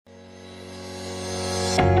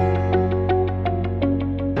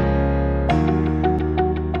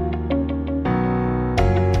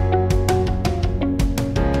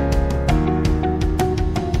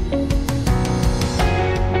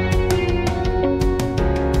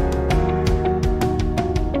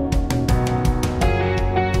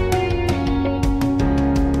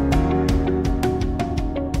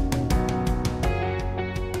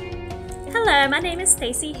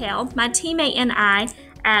Stacey Hale. My teammate and I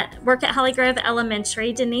work at Holly Grove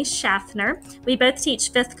Elementary, Denise Schaffner. We both teach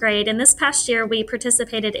fifth grade, and this past year we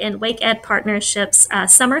participated in Wake Ed Partnership's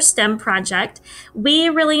SummerSTEM project. We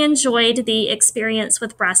really enjoyed the experience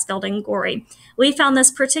with Brassfield and Gorey. We found this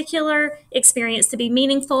particular experience to be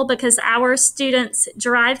meaningful because our students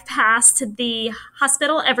drive past the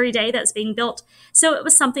hospital every day that's being built, so it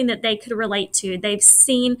was something that they could relate to. They've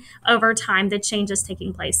seen over time the changes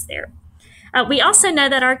taking place there. We also know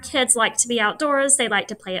that our kids like to be outdoors. They like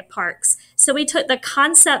to play at parks. So we took the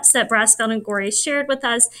concepts that Brassfield and Gorey shared with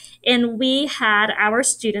us, and we had our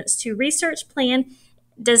students to research, plan,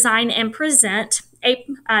 design, and present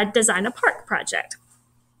design a park project.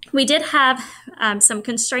 We did have some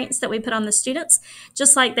constraints that we put on the students,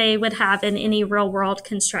 just like they would have in any real-world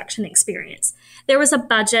construction experience. There was a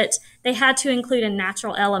budget. They had to include a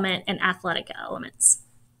natural element and athletic elements.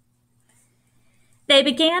 They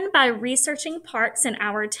began by researching parks in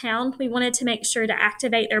our town. We wanted to make sure to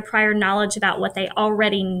activate their prior knowledge about what they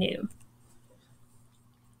already knew.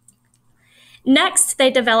 Next, they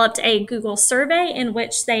developed a Google survey in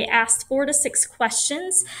which they asked 4 to 6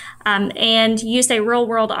 questions and used a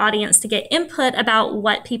real-world audience to get input about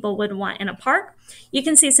what people would want in a park. You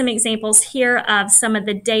can see some examples here of some of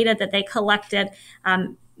the data that they collected.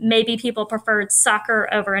 Maybe people preferred soccer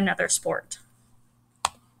over another sport.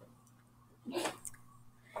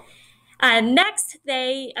 Next,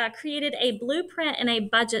 they created a blueprint and a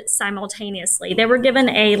budget simultaneously. They were given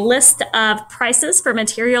a list of prices for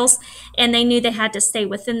materials, and they knew they had to stay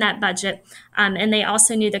within that budget, and they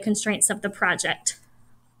also knew the constraints of the project.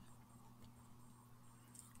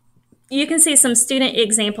 You can see some student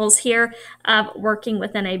examples here of working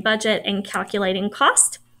within a budget and calculating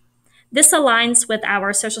cost. This aligns with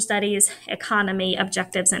our social studies economy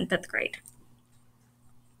objectives in fifth grade.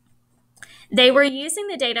 They were using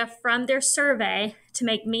the data from their survey to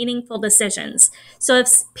make meaningful decisions. So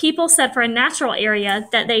if people said for a natural area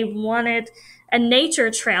that they wanted a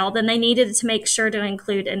nature trail, then they needed to make sure to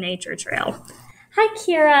include a nature trail. Hi,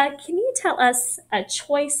 Kira. Can you tell us a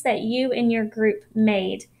choice that you and your group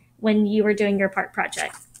made when you were doing your park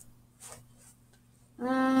project?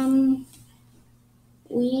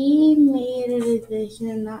 We made a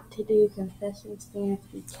decision not to do concession stands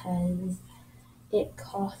because it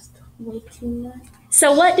cost way too much.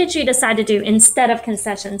 So what did you decide to do instead of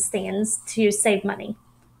concession stands to save money?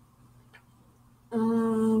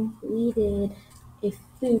 We did a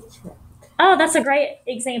food truck. Oh, that's a great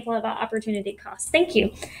example of opportunity cost. Thank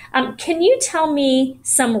you. Can you tell me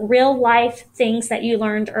some real life things that you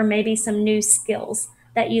learned, or maybe some new skills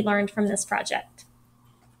that you learned from this project?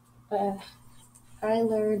 I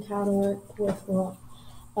learned how to work with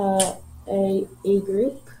a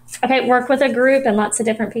group. Okay, work with a group and lots of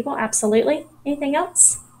different people. Absolutely. Anything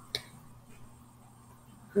else?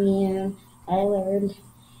 And I learned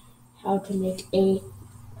how to make a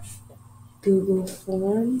Google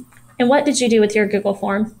form. And what did you do with your Google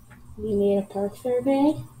form? We made a park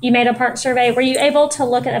survey. You made a park survey. Were you able to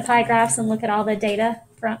look at the pie graphs and look at all the data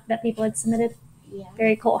that people had submitted? Yeah.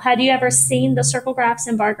 Very cool. Have you ever seen the circle graphs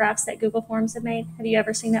and bar graphs that Google Forms have made? Have you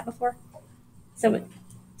ever seen that before? So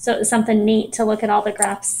it was something neat to look at all the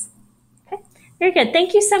graphs. Okay, very good.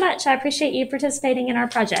 Thank you so much. I appreciate you participating in our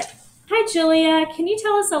project. Hi, Julia. Can you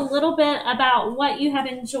tell us a little bit about what you have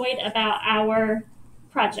enjoyed about our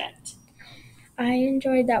project? I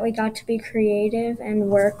enjoyed that we got to be creative and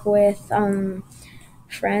work with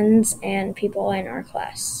friends and people in our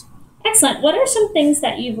class. Excellent. What are some things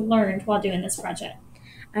that you've learned while doing this project?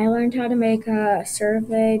 I learned how to make a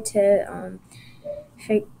survey to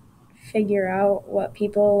figure out what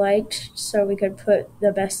people liked so we could put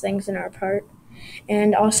the best things in our part,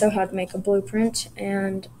 and also how to make a blueprint.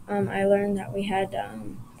 And I learned that we had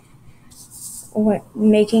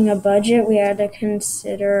making a budget, we had to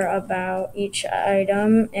consider about each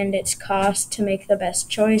item and its cost to make the best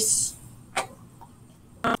choice.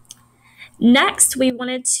 Next, we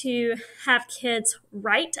wanted to have kids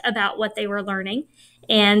write about what they were learning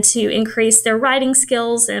and to increase their writing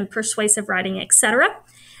skills and persuasive writing, etc.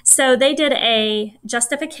 So they did a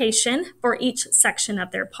justification for each section of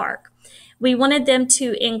their park. We wanted them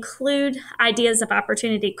to include ideas of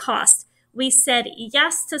opportunity cost. We said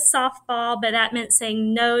yes to softball, but that meant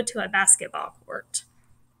saying no to a basketball court.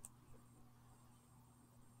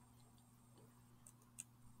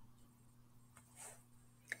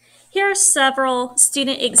 Here are several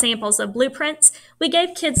student examples of blueprints. We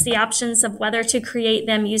gave kids the options of whether to create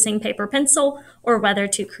them using paper pencil or whether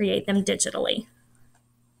to create them digitally.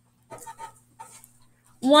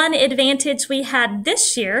 One advantage we had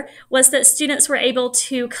this year was that students were able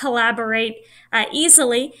to collaborate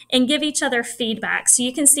easily and give each other feedback. So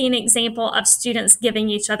you can see an example of students giving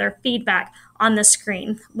each other feedback on the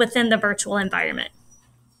screen within the virtual environment.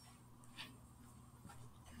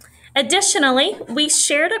 Additionally, we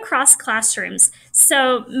shared across classrooms.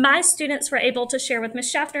 So my students were able to share with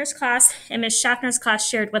Ms. Schaffner's class, and Ms. Schaffner's class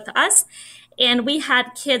shared with us. And we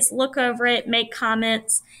had kids look over it, make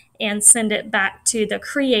comments, and send it back to the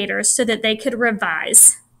creators so that they could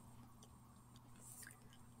revise.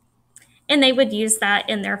 And they would use that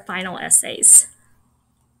in their final essays.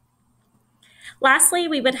 Lastly,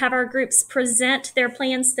 we would have our groups present their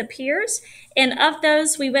plans to peers, and of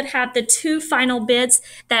those, we would have the 2 final bids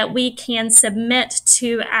that we can submit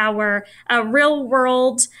to our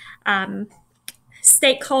real-world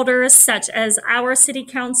stakeholders, such as our city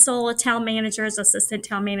council, town managers, assistant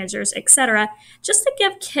town managers, etc., just to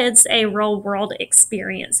give kids a real-world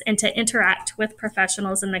experience and to interact with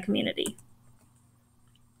professionals in the community.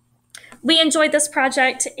 We enjoyed this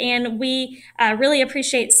project, and we really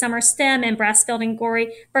appreciate SummerSTEM and Brassfield and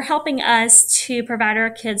Gorey for helping us to provide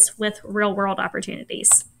our kids with real-world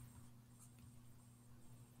opportunities.